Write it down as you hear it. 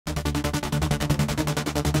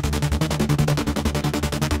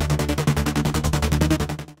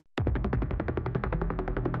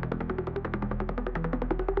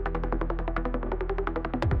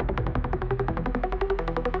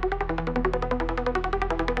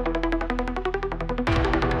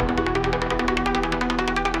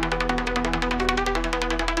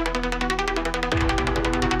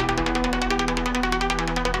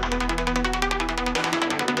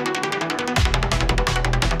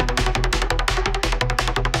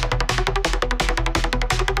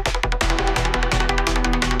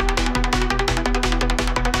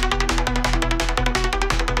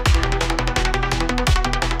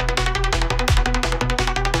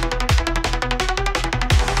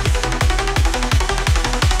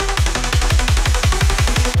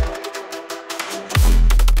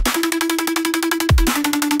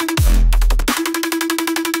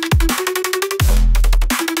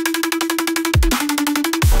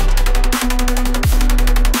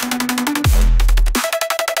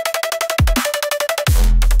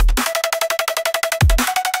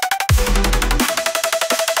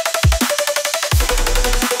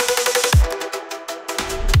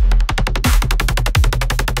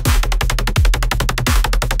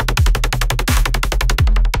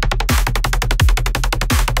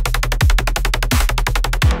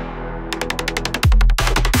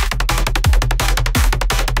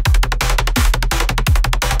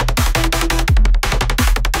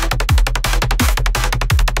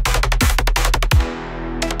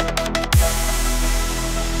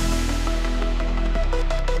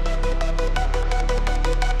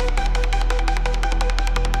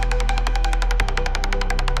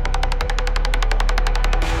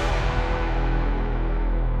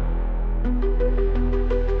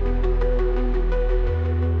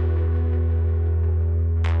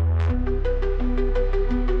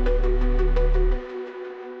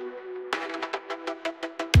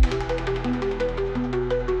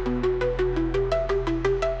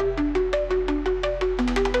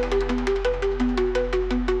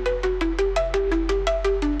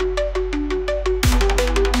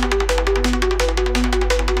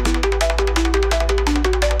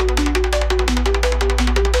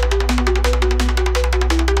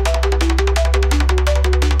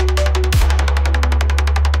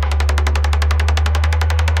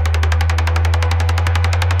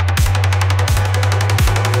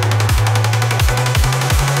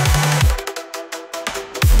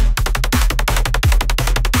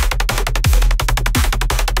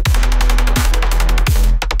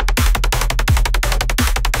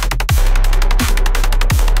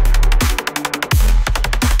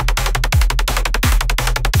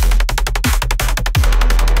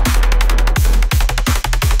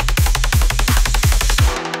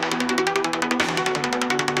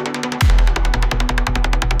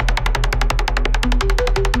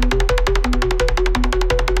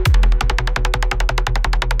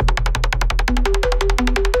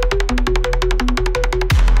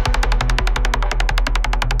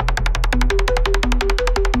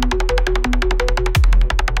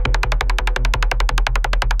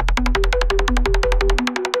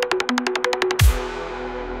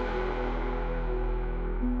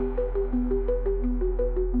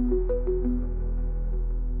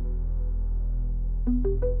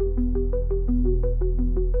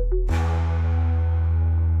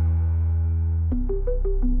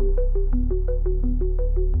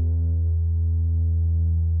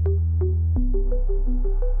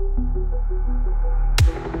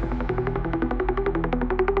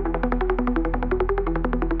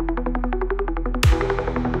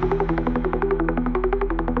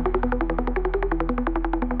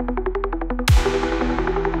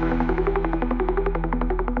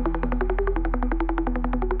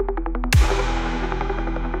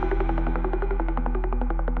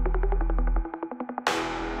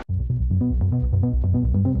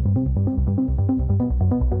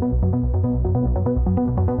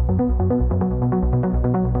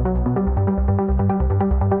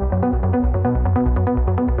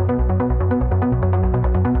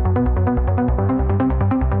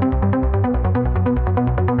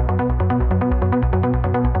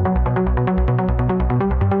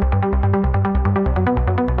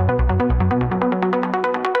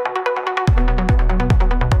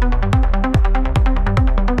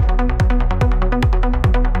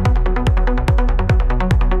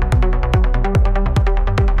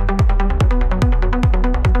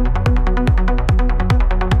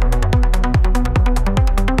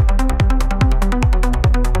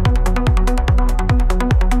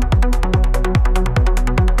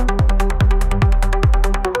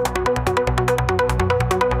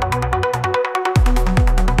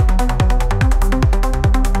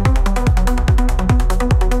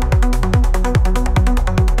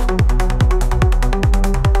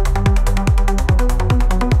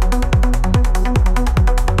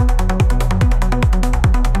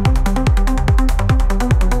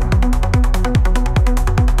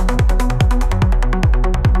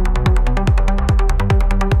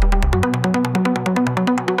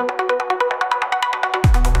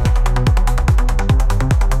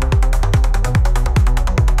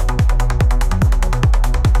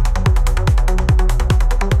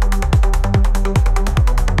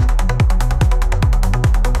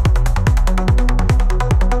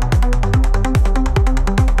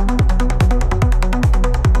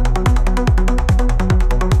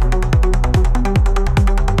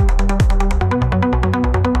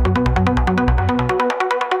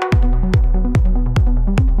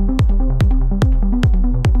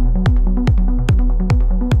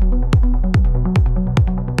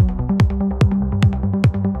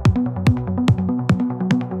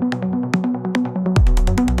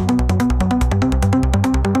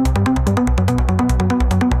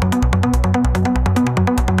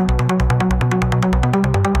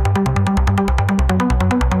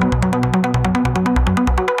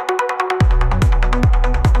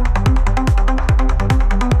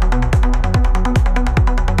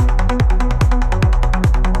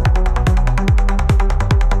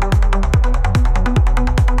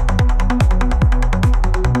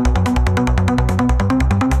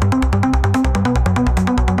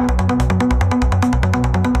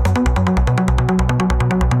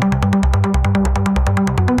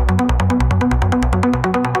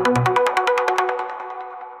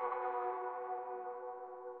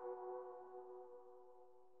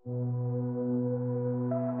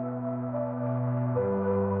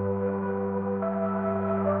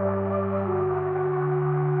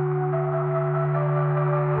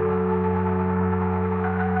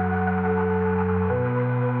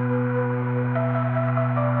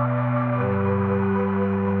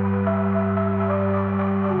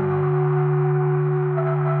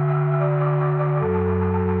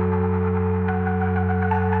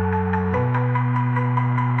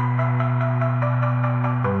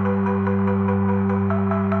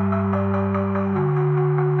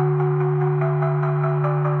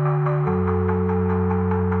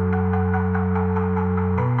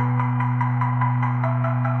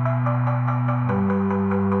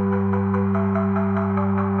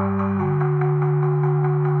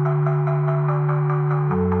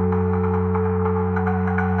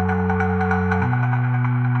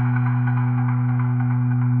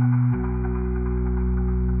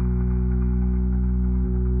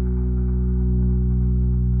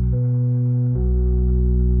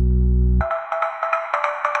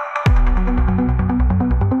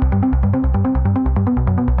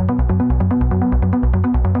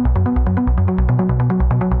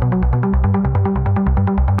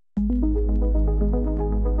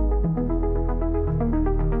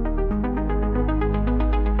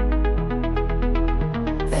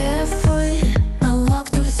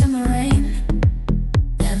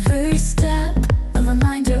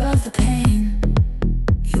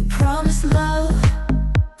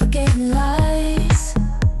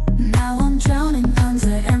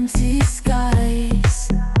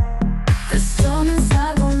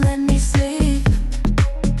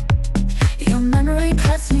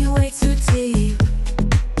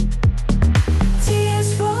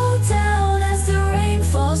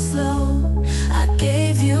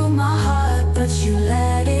you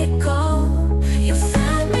let it go. You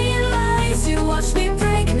fed me lies, you watched me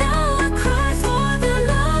break. Now I cry for the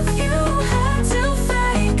love you had to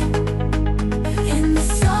fake. In the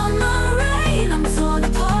summer rain, I'm torn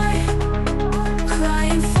apart,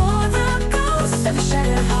 crying for the ghost of a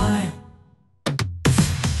shattered heart.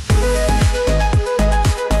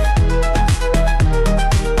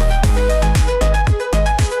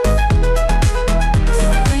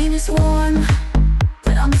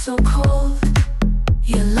 So cold,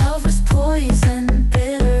 your love was poison,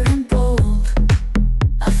 bitter and bold.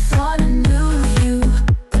 I thought I knew you,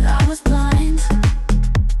 but I was blind.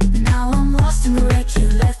 Now I'm lost in the wreck you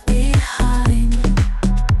left behind.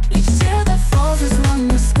 Each tear that falls is one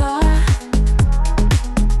more scar.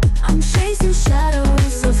 I'm chasing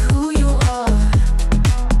shadows of who you are.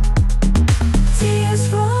 Tears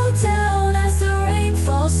roll down as the rain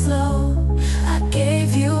falls slow. I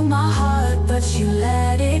gave you my heart, but you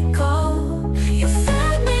let it go. You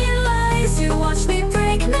fed me lies, you watched me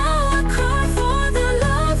break. Now I cry for the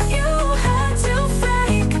love you had to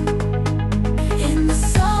fake. In the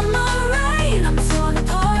summer rain, I'm torn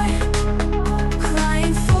apart,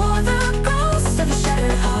 crying for the ghost of a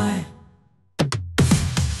shattered heart.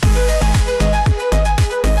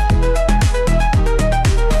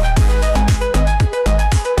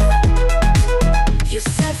 You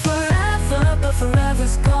said forever, but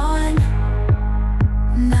forever's gone.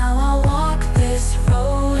 Now I walk this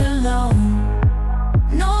road alone.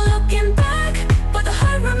 No looking back, but the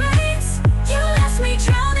hurt remains. You left me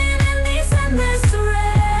drowning in these endless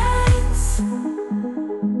threads.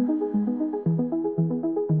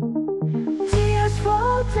 Tears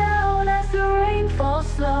roll down as the rain falls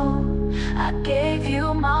slow. I gave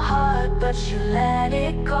you my heart, but you let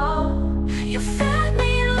it go. You fed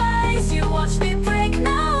me lies, you watched me break.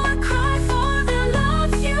 Now I cry for the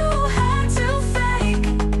love you had to fake.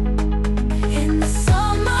 In the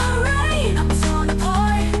summer rain, I'm torn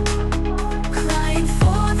apart, crying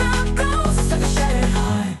for the ghost of a shattered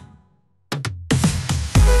heart.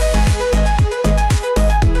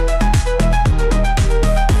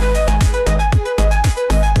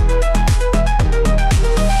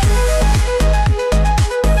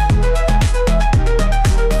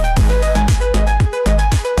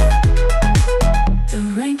 The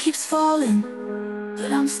rain keeps falling,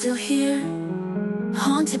 but I'm still here,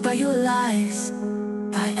 haunted by your lies,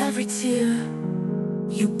 by every tear.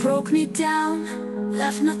 You broke me down,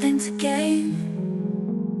 left nothing to gain.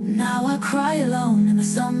 Now I cry alone in the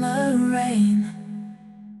summer rain.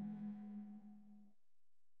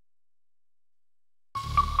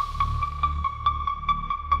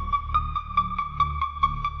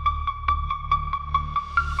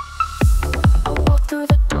 I walk through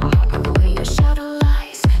the dark where your shadow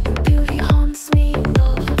lies. Your beauty haunts me,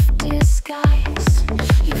 love of disguise.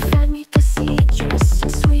 You fed me deceit, dressed in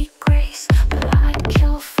sweet grace, but I'd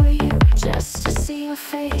kill for you just to see your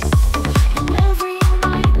face. In every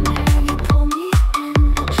nightmare you pull me in,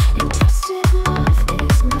 and twisted love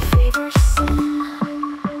is my favorite sin.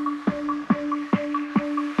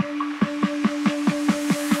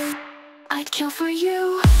 I'd kill for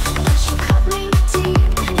you, but you cut me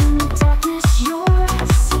deep. In the darkness you're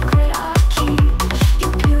a secret I keep.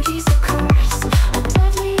 Your beauty's a curse, a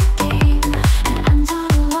deadly game, an end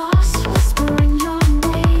of loss, whispering your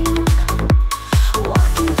name.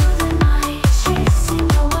 Walking through the night, chasing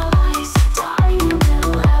your lies, dying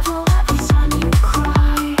middle level every time you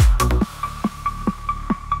cry.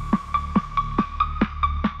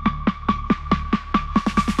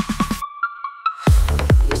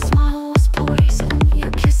 Your smile was poison,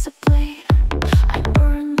 your kiss a blade. I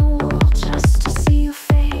burn the world just to see you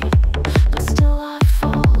fade, but still I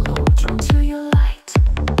follow, drawn to your light,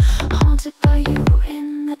 haunted by you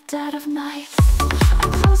in the dead of night. I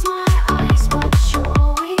close my eyes, but you're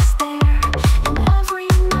always there, in every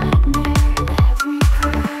nightmare, in every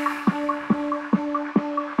prayer.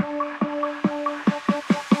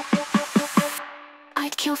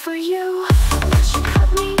 I'd kill for you, but you cut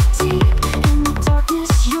me deep. In the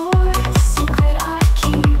darkness you're a secret I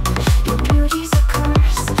keep. Your beauty's a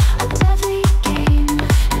curse, a deadly game,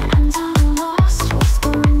 an end I'm lost,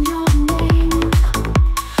 whispering your name.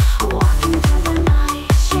 Walking through the night,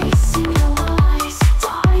 chasing your lies,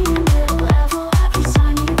 dying middle level every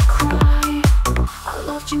time you cry. I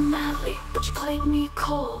loved you madly, but you played me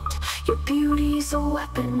cold. Your beauty's a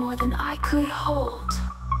weapon more than I could hold.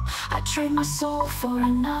 I trade my soul for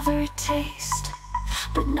another taste,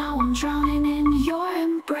 but now I'm drowning in your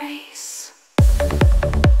embrace.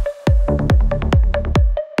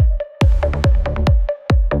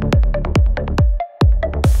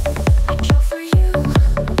 I kill for you,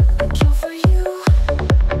 I kill for you,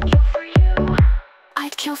 I kill for you.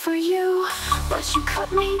 kill for you, but you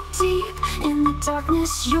cut me deep. In the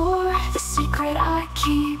darkness, you're the secret I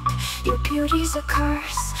keep. Your beauty's a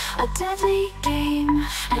curse, a deadly game,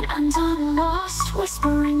 an undone lost,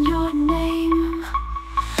 whispering your name.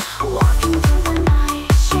 Walking through the night,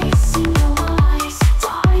 chasing your eyes,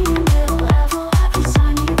 dying middle level every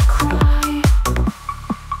time you cry.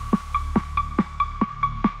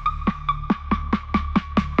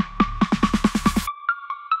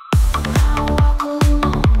 Now I walk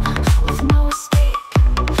alone with no escape.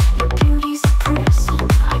 Your beauty's a prison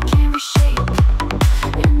I can't reshape.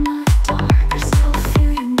 In the dark I still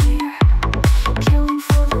feel you near, killing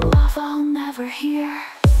for the love I'll never hear.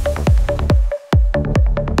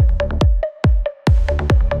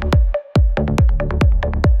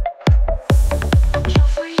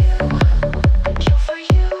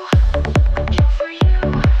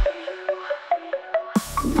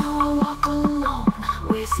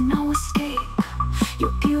 No escape. Your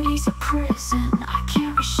beauty's a prison I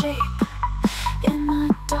can't reshape. In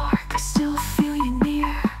the dark I still feel you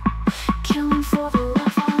near, killing for the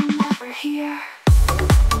love I'll never hear.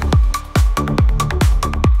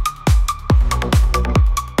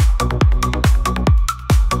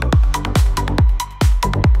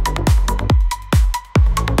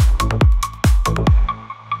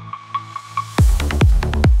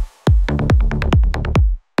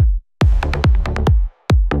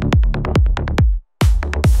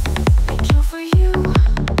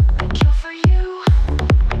 I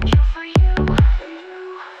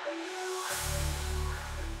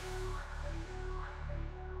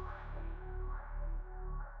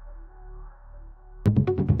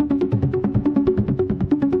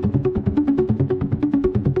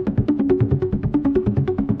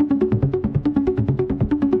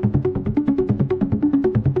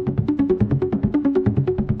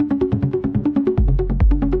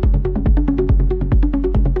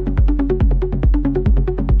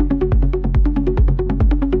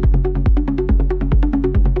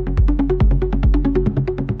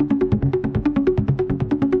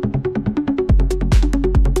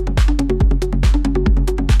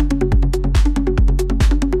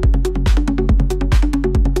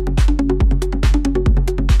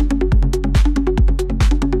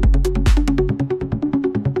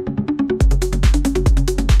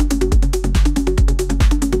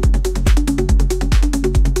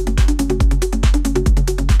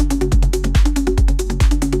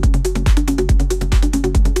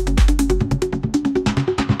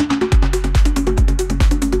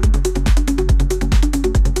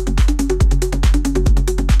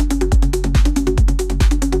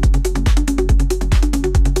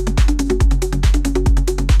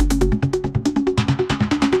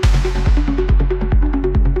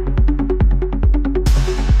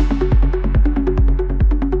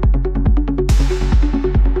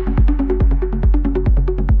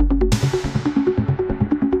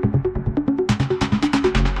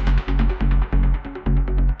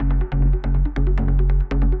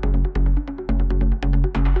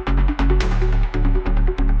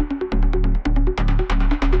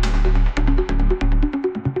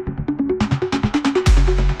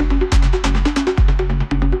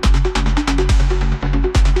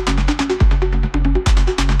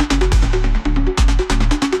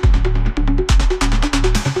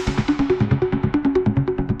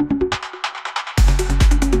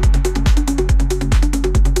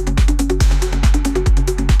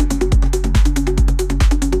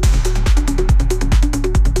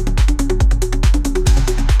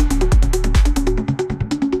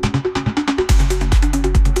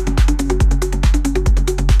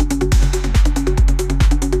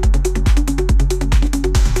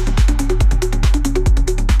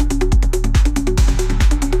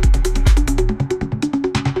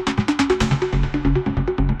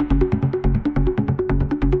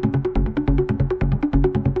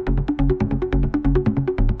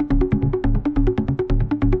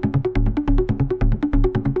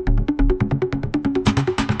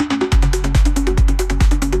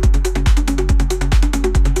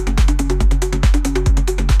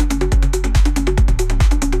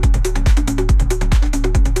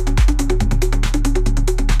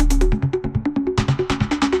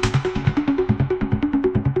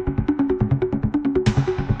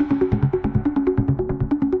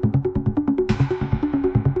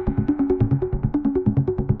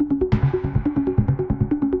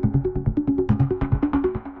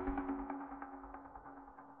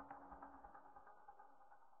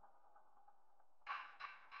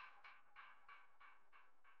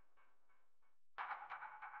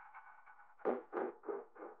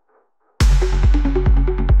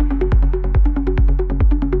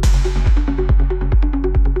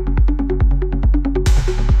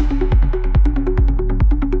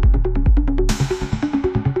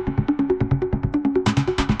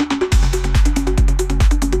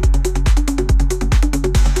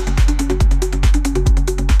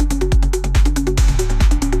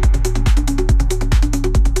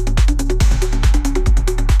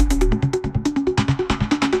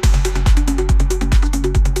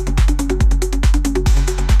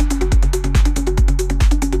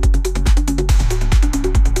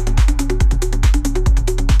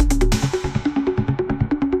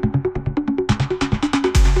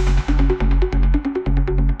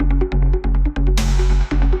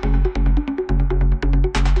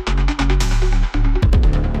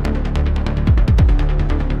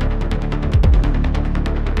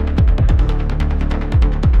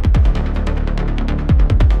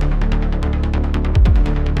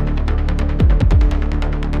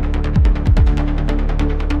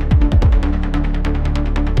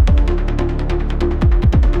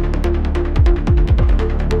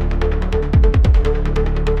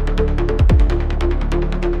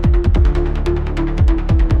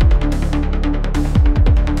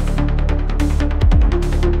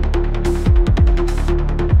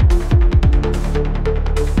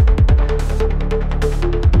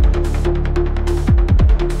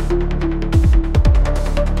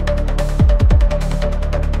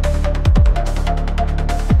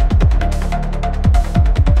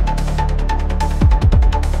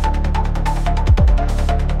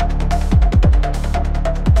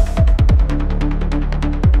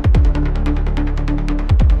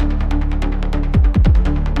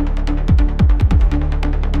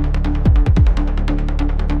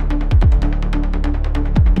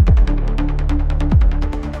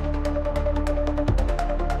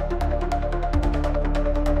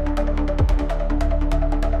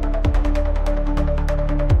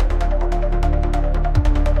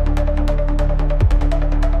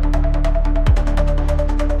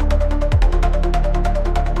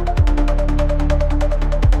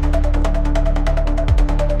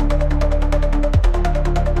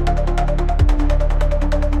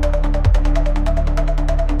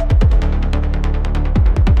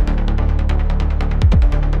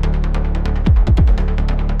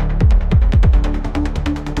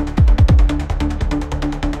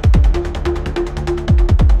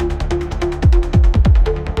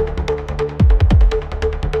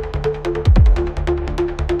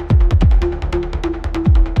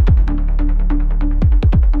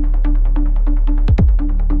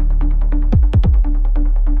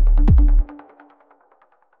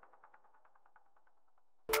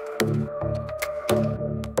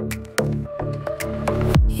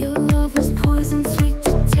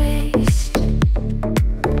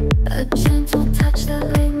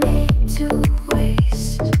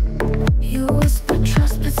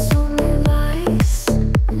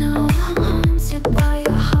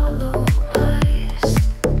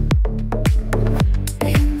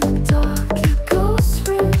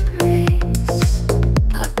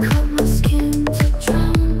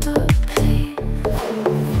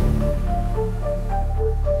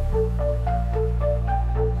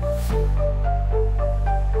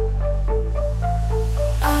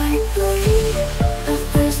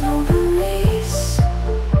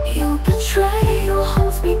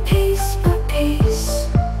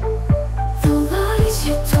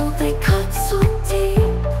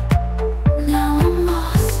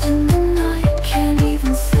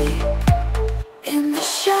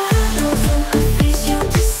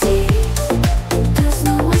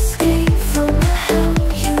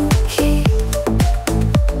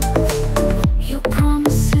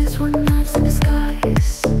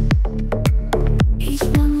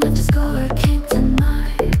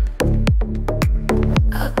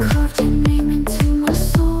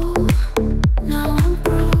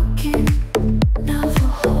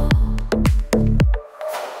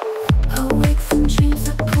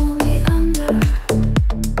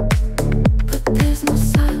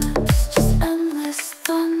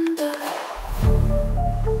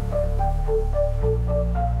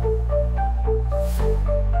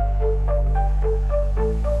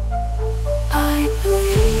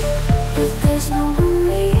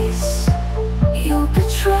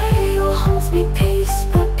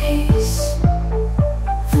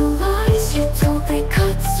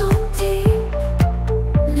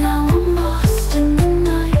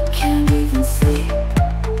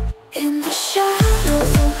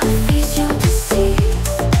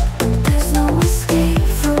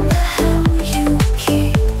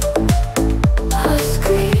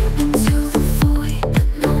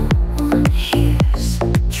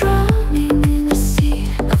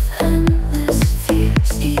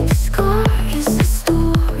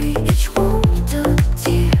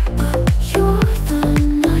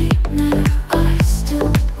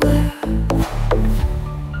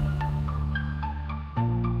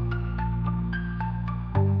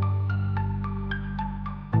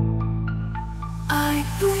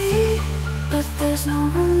there's no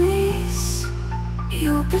release.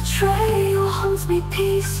 Your betrayal haunts me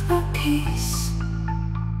piece by piece.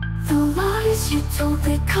 The lies you told,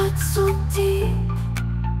 they cut so deep.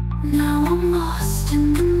 Now I'm lost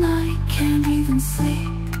in the night, can't even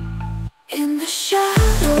sleep. In the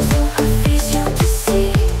shadows of a face you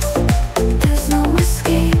deceive, there's no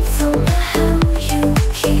escape from the hell you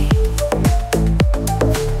keep.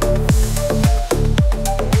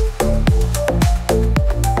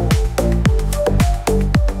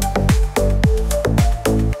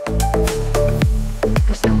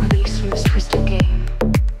 There's no release from this twisted game.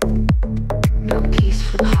 No peace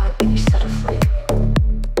for the heart when you set aflame.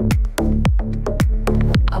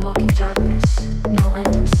 I walk in darkness, no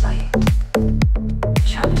end in sight.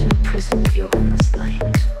 Trapped in a prison of your endless light.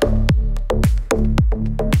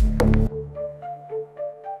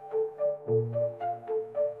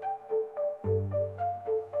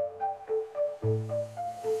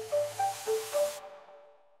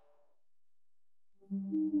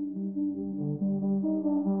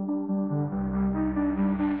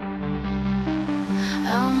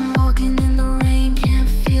 I'm walking in the rain, can't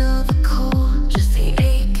feel the cold, just the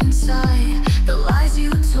ache inside. The lies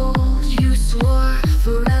you told, you swore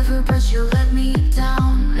forever, but you let me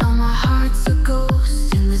down. Now my heart's a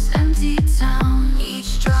ghost in this empty town.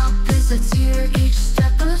 Each drop is a tear, each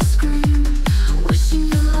step a scream, wishing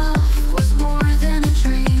the love was more than a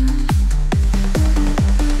dream.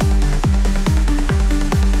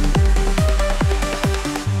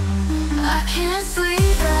 I can't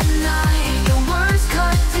sleep at night, your words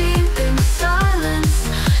cut deep in the silence.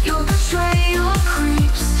 Your betrayal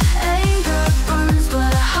creeps, anger burns,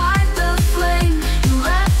 but I hide the flame. You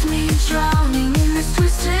left me drowning in this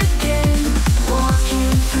twisted game,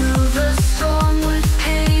 walking through the storm with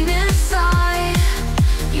pain inside.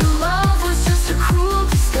 Your love was just a cruel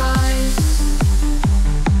disguise.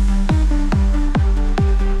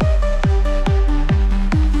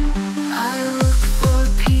 I look for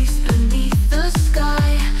peace beneath the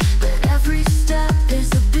sky, but every step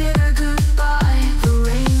is a bitter goodbye. The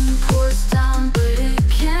rain pours down, but it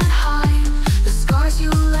can't hide the scars you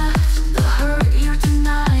left, the hurt you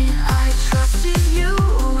denied. I trusted you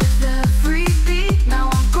with every beat. Now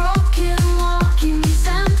I'm broken, walking these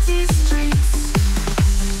empty streets.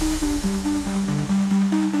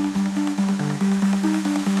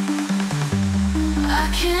 I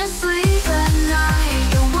can't sleep at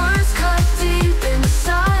night, your words cut deep in the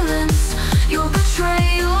silence. Your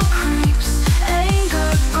betrayal creeps,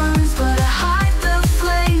 anger burns, but I hide the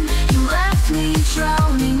flame. You left me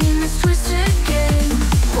drowning in this twisted game,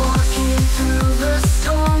 walking through the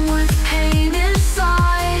storm with pain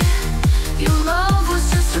inside. Your love was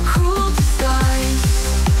just a cruel disguise,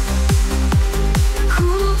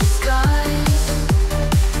 cruel disguise.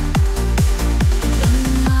 The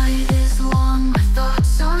night is long, my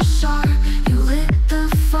thoughts are sharp. You lit the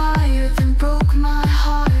fire, then broke my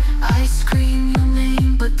heart. I scream your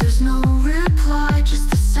name, but there's no reply, just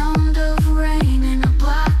the sound of rain in a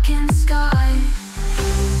blackened sky.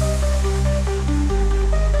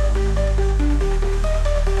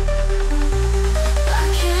 I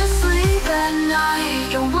can't sleep at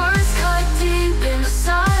night, your words cut deep in the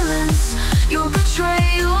silence. Your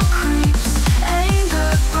betrayal creeps,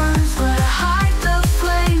 anger burns, but I hide the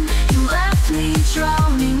flame. You left me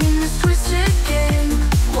drowning in this twisted game,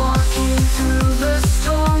 walking through the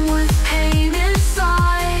storm with pain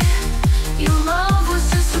inside. Your love was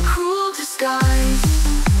just a cruel disguise.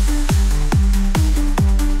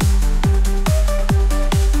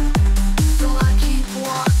 So I keep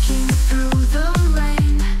walking through the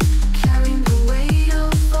rain, carrying the weight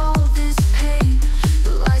of all this pain.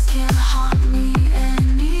 The lies can't haunt me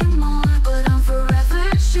anymore, but I'm forever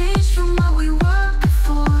changed from what we were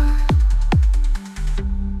before.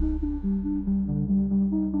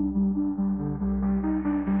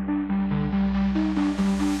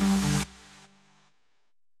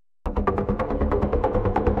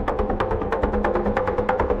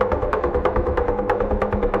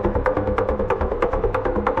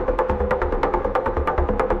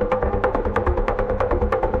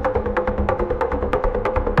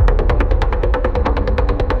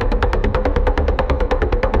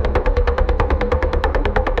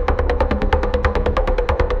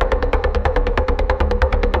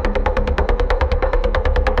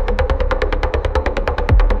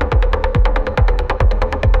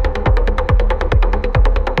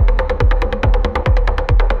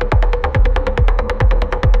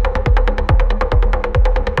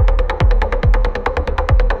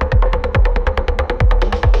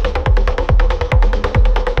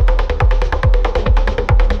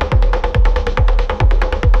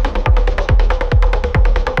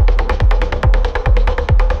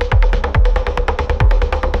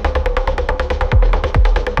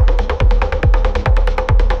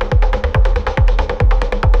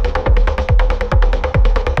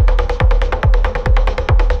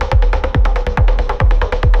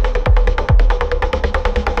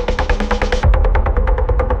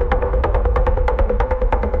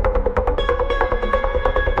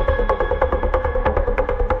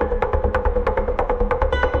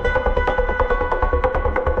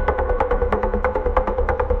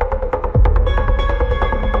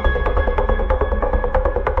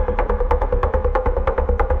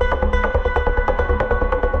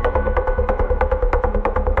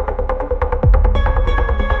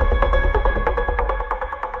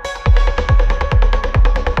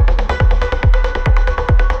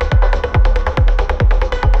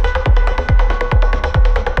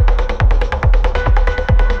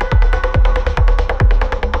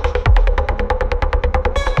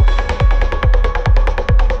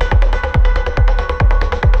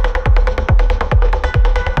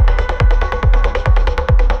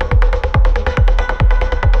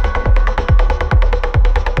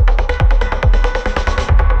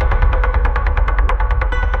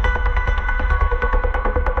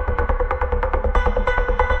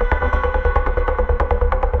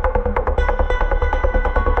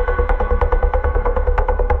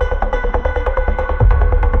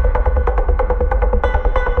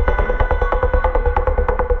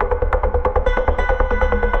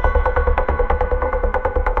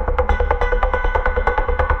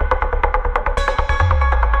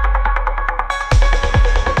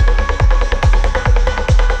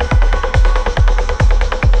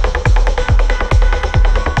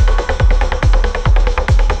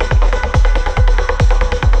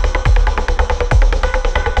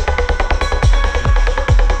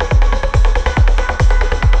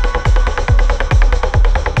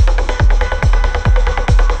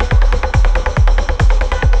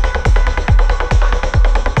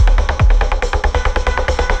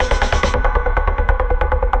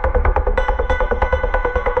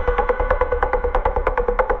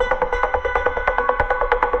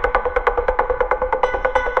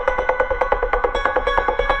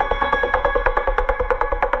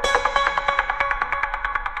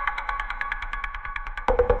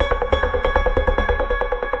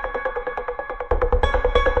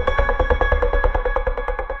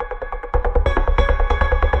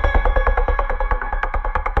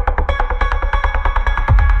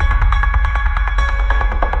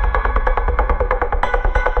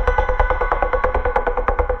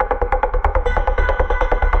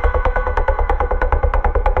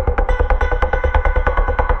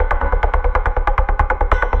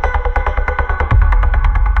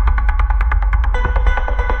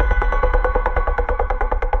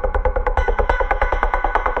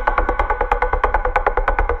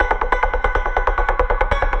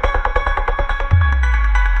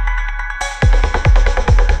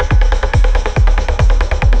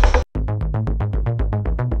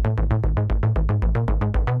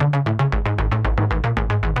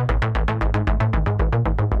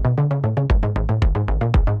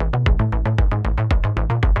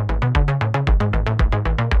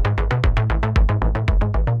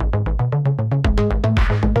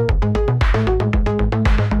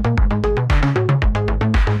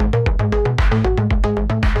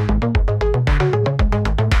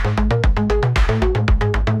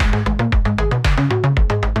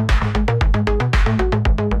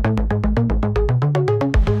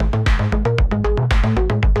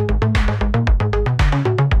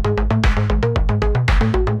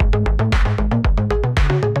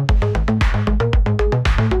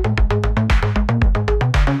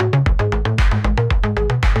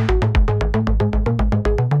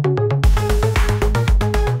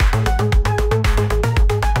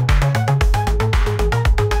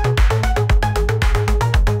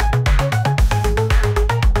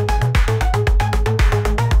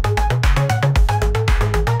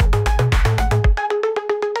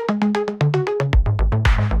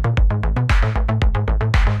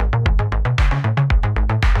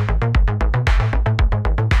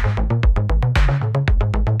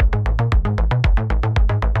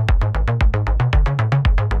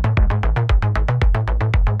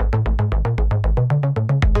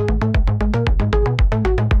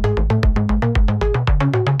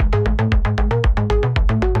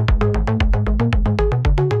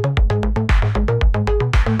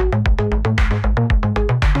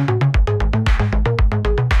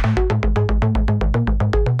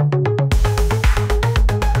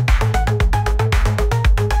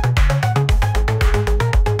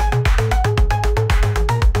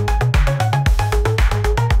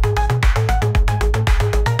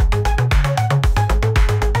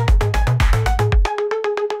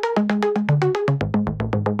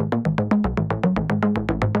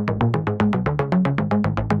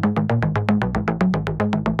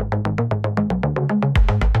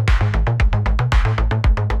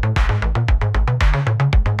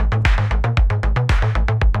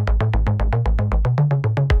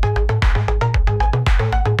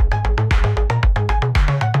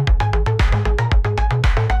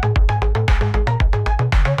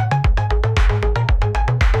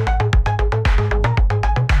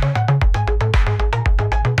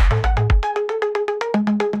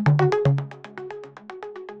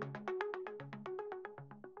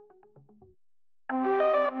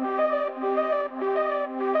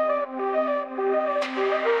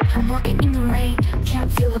 I'm walking in the rain,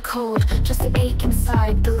 can't feel the cold, just the ache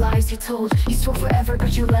inside, the lies you told. You swore forever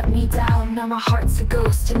but you let me down. Now my heart's a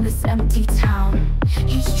ghost in this empty town.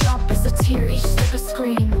 Each drop is a tear, each step a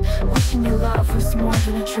scream, wishing your love was more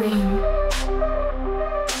than a dream.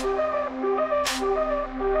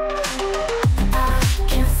 I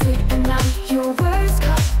can't sleep at night, your words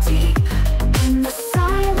cut deep. In the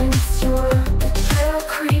silence, your betrayal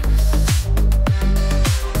creeps.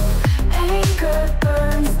 Anger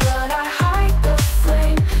burns, but I hide the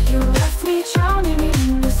flame. You left me drowning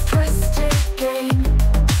in this twisted game.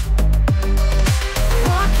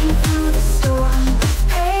 Walking through the storm with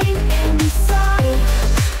pain inside.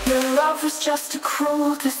 Your love was just a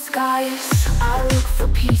cruel disguise. I look for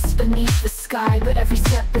peace beneath the sky, but every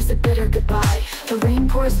step is a bitter goodbye. The rain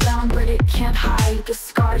pours down, but it can't hide the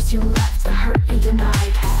scars you left, the hurt you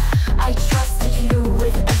denied. I trusted you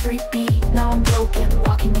with every beat. Now I'm broken,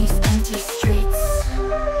 walking these empty streets.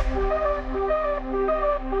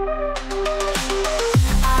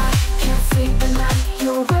 I can't sleep at night,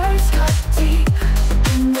 your words cut deep.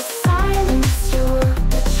 In the silence, your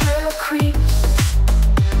betrayal creeps.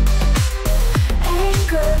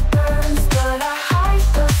 Anger burns, but I hide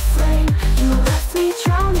the flame. You left me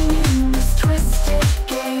drowning in this twisted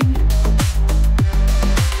game.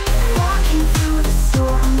 Walking through the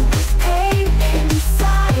storm with pain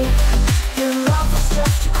inside. Your love was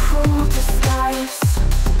just a cruel disguise.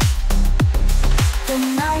 The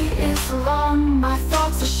night is long, my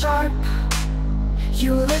thoughts are sharp.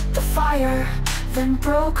 You lit the fire, then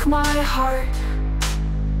broke my heart.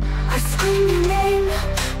 I scream your name,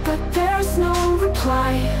 but there's no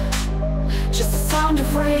reply. Just the sound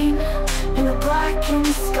of rain in a blackened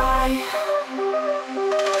sky.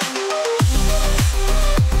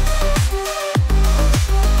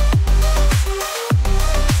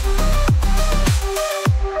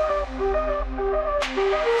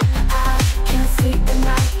 I can't sleep at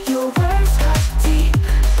night, your words cut deep.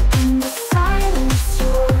 In the silence,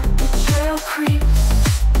 your betrayal creeps.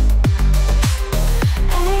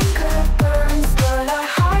 Anger burns, but I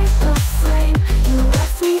hide the flame. You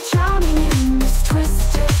left me drowning in this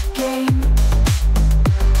twisted game.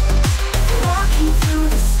 Walking through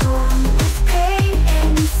the storm with pain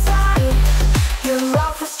inside. Your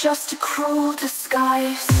love was just a cruel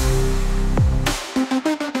disguise.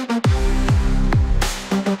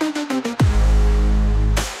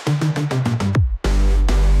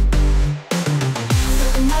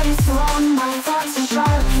 The night is long, my thoughts are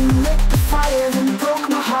sharp. You lit the fire, then broke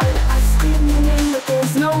my heart. I scream your name, but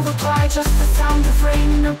there's no reply. Just the sound of rain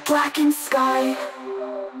in a blackened sky.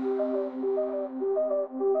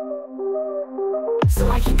 So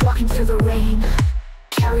I keep walking through the rain,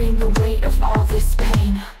 carrying the weight of all this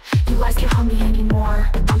pain. You lies can't harm me anymore.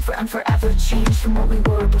 I'm forever changed from what we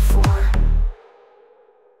were before.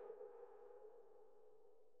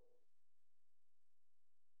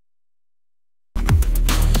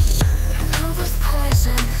 Love was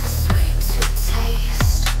poison, sweet to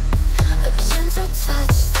taste. A gentle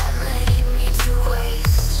touch that made me to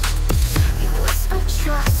waste. You whispered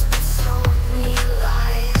trust but told me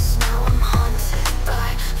lies. Now I'm haunted by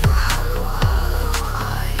your hollow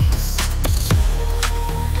eyes.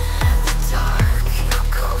 The dark, your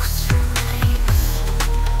ghost remains.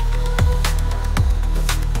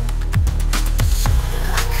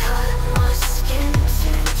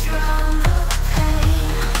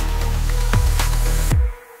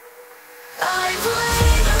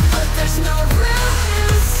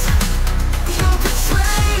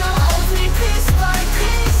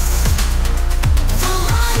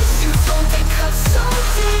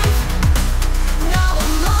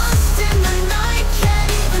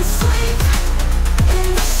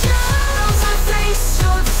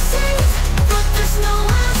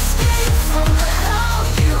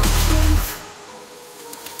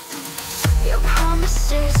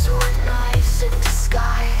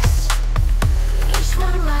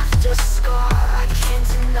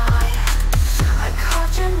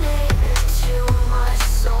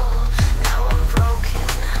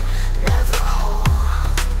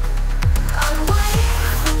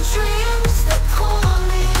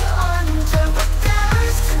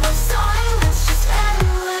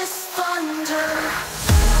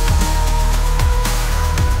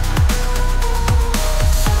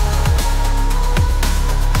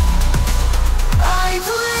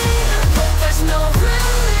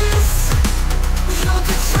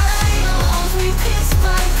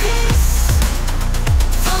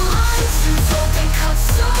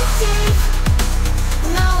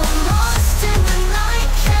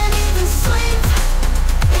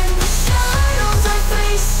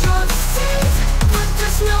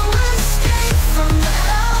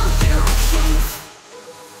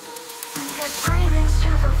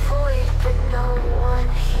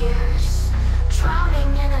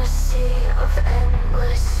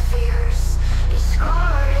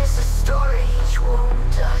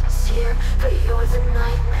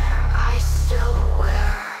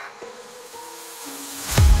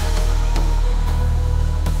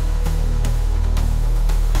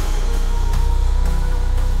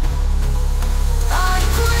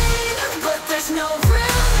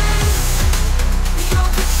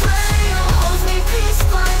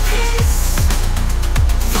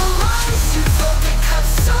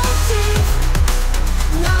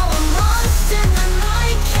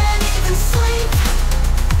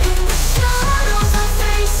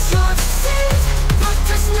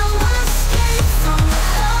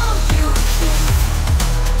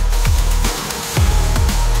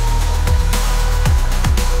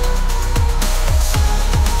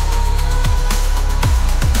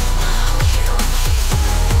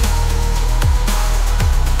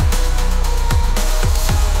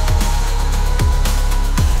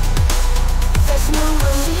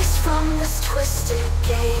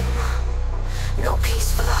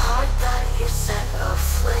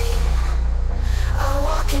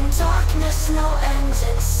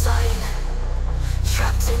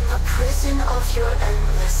 prison of your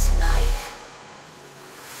endless night.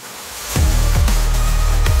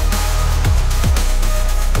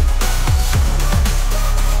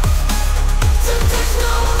 So there's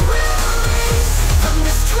no release from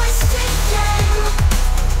this twisted game.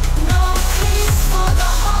 No peace for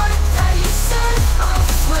the heart that you set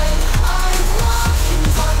aflame. I walk in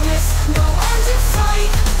darkness, no end in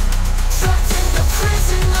sight. Trapped in the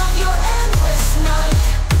prison of your endless night.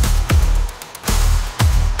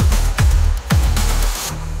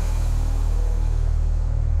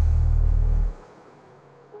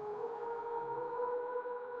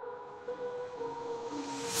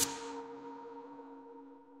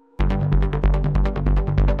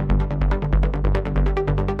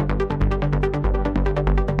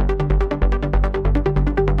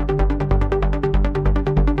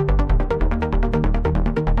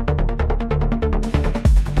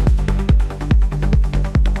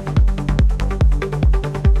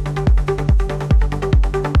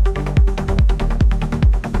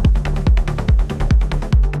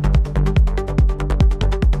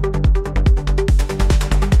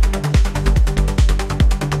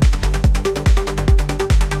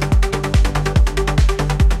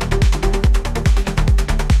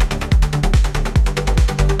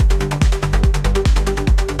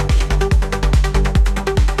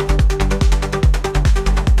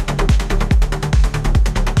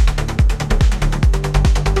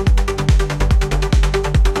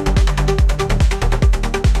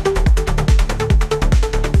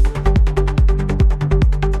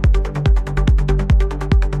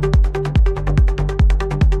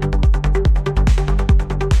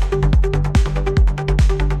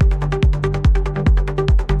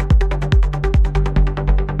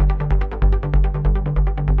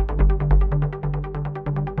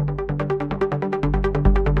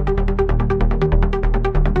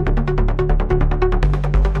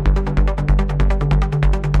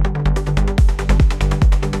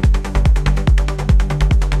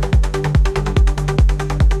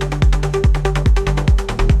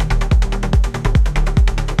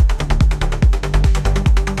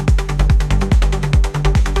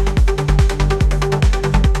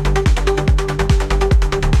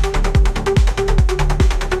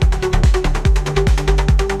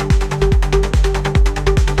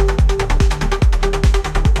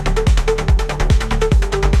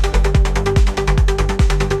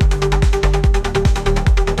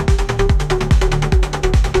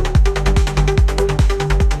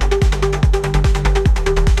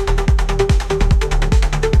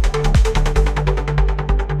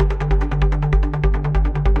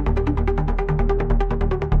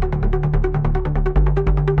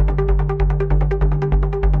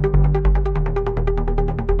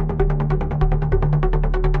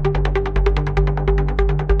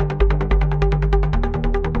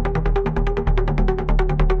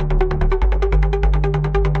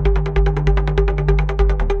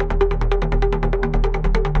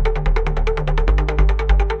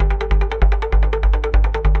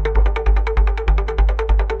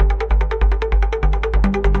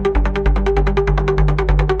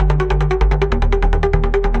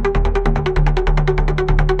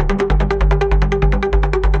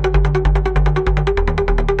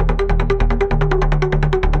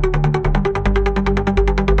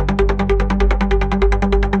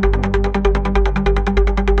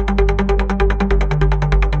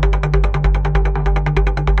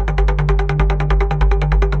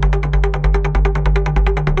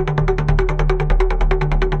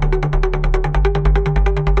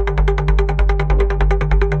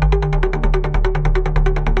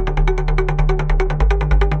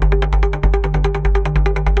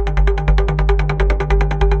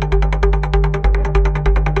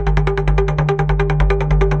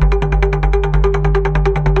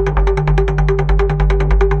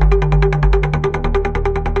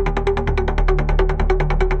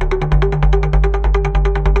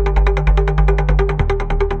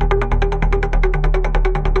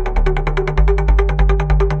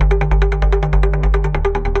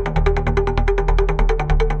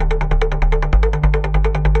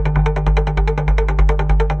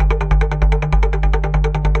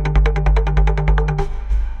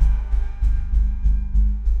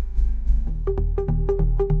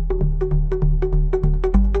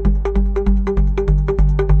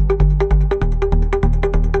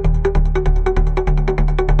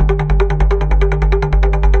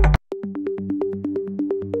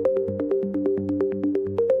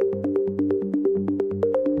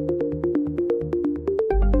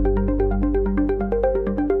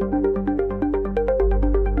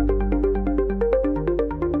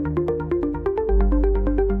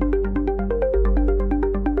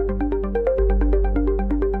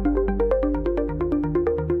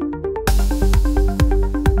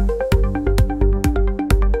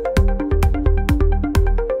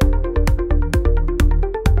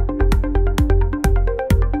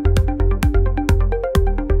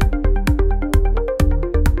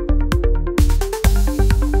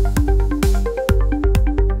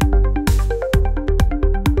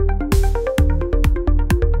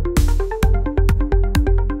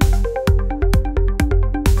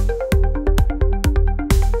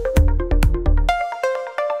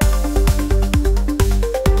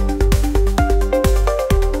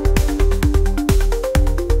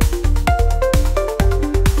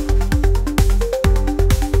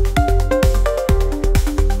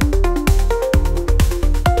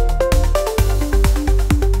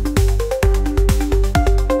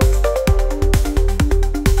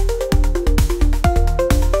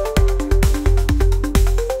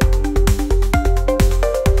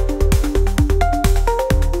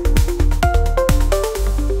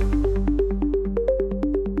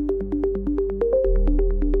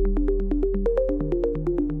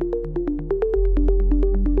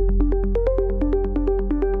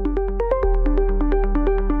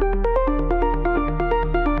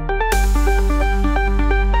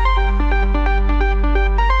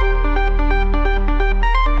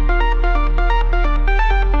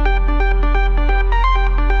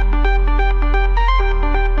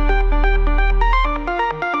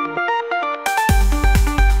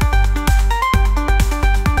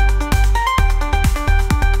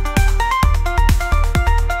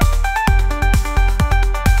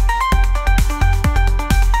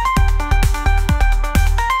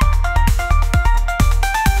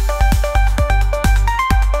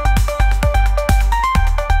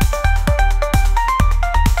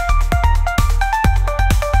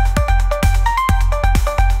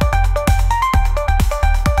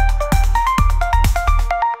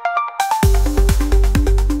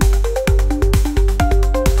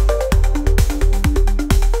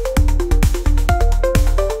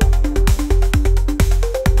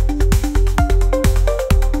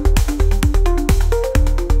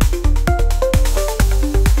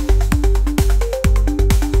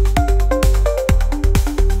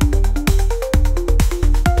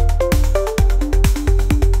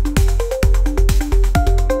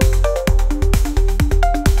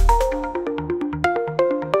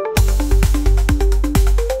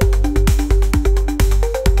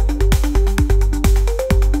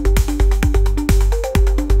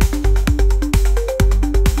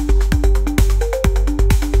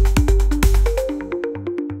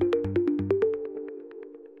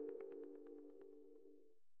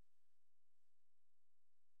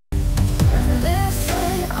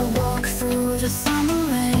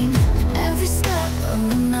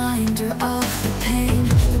 reminder of the pain.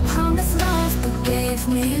 You promised love but gave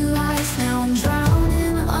me lies. Now I'm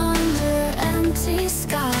drowning under empty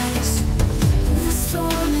skies. The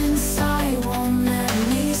storm inside won't let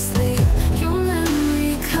me sleep. Your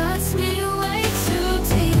memory cuts me way too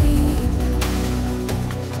deep.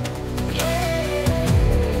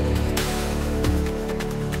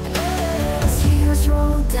 Tears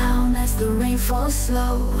roll down as the rain falls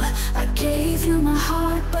slow. I gave you my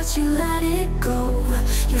heart but you let it go.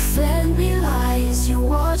 You fed me lies, you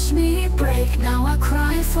watched me break. Now I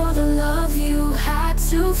cry for the love you had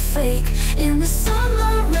to fake. In the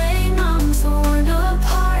summer rain I'm torn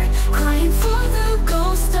apart, crying for the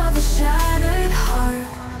ghost of a shattered heart.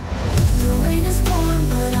 The rain is warm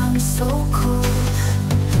but I'm so cold.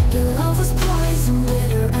 Your love was poison,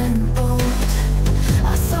 bitter and bold.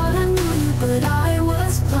 I thought I knew you but I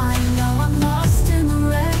was blind. Now I'm lost in the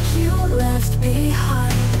wreck you left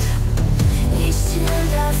behind. Each tear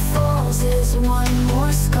that falls is one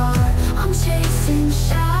more scar. I'm chasing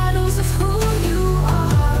shadows of who you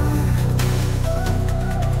are.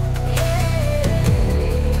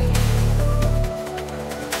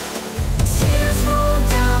 Tears roll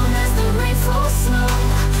down as the rain falls slow.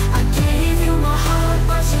 I gave you my heart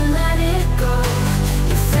but you let it go.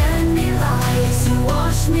 You fed me lies, you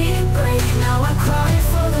watched me break. Now I cry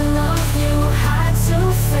for the love you had to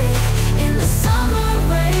fake. In the summer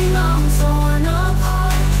rain I'm torn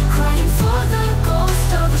apart, crying for the ghost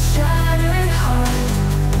of a shattered heart.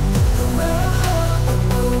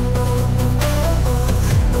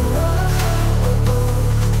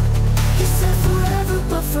 You said forever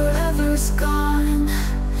but forever's gone.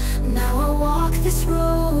 Now I walk this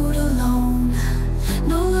road alone.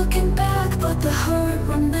 No looking back but the hurt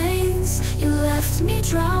remains. You left me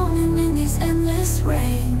drowning in these endless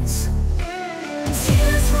rains.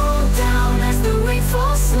 Tears roll down as the rain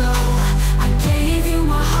falls slow. I gave you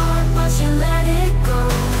my heart but you let it go.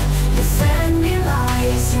 You fed me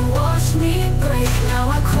lies, you watched me break. Now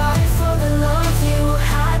I cry for the love you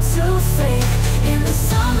had to fake. In the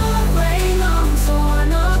summer rain I'm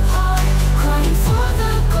torn apart, crying for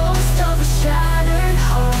the ghost of a shattered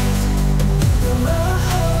heart.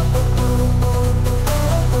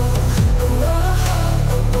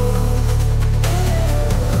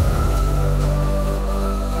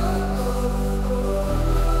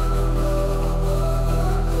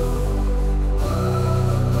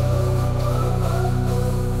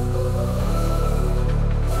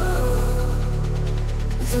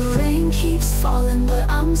 The rain keeps falling but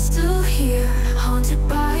I'm still here, haunted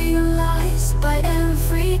by your lies, by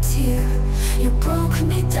every tear. You broke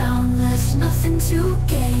me down, left nothing to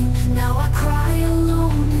gain. Now I cry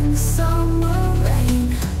alone in the summer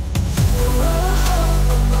rain.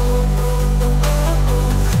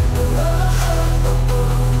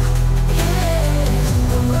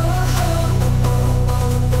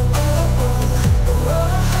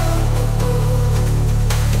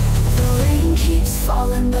 The rain keeps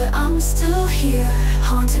falling but I'm still here,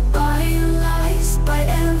 haunted by your lies, by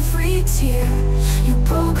every tear. You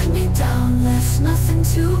broke me down, left nothing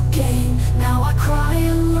to gain. Now I cry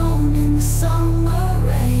alone in the summer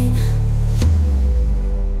rain.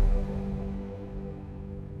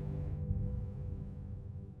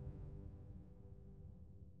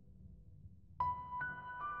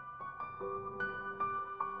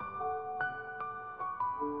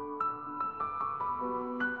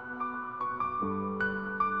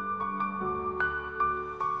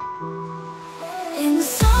 In the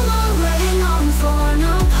summer rain I'm torn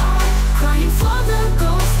apart, crying for the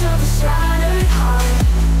ghost of a shattered heart.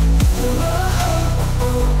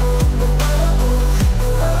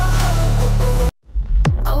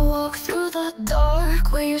 I walk through the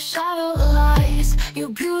dark where your shadow lies. Your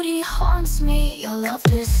beauty haunts me, your love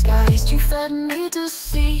disguised. You fed me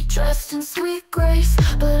deceit, dressed in sweet grace.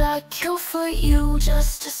 But I'd kill for you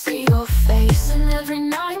just to see your face. In every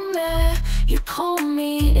nightmare you pull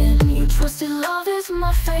me in. You twisted love is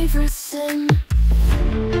my favorite sin.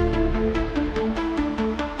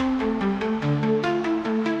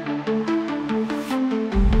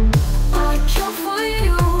 I'd kill for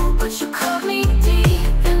you, but you cut me deep.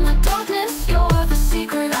 In the darkness you're the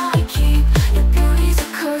secret I keep. Your beauty's a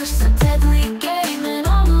curse, a deadly game, and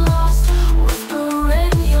I'm lost,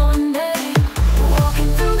 whispering your name. Walking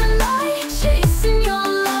through the night, chasing your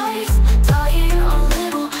lies, dying a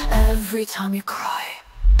little every time you cry.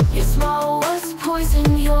 Your smile was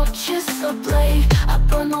poison, your kiss a blade. I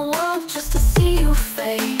burn the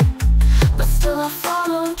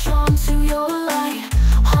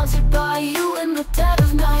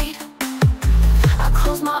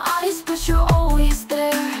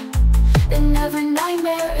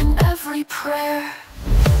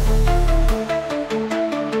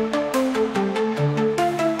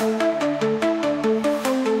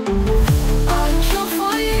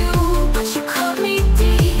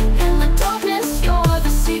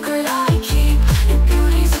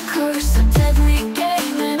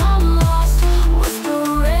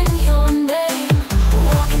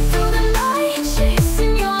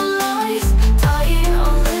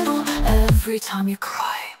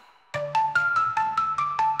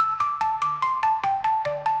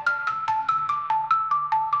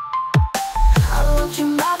loved you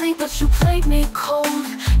madly, but you played me cold.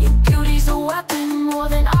 Your beauty's a weapon more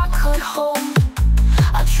than I could hold.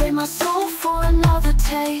 I trade my soul for another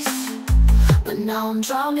taste, but now I'm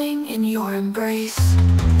drowning in your embrace.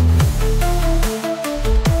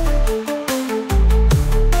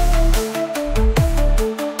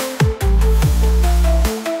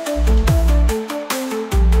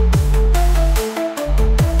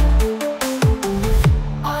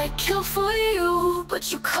 I kill for you,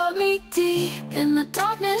 but you cut me deep. In the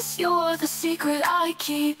darkness, you're the secret I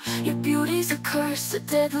keep. Your beauty's a curse, a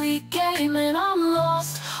deadly game, and I'm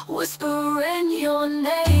lost, whispering your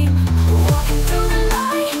name. Walking through the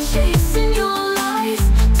night, chasing your lies,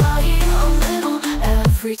 dying a little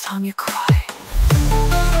every time you cry.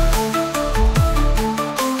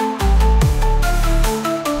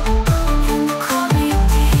 You cut me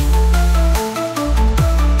deep.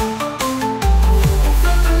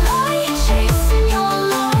 Through the night, chasing your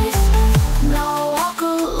lies. Now I walk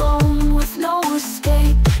alone with no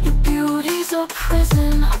escape. Your beauty's a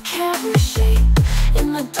prison I can't reshape.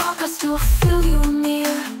 In the dark I still feel you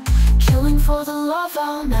near, killing for the love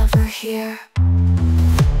I'll never hear.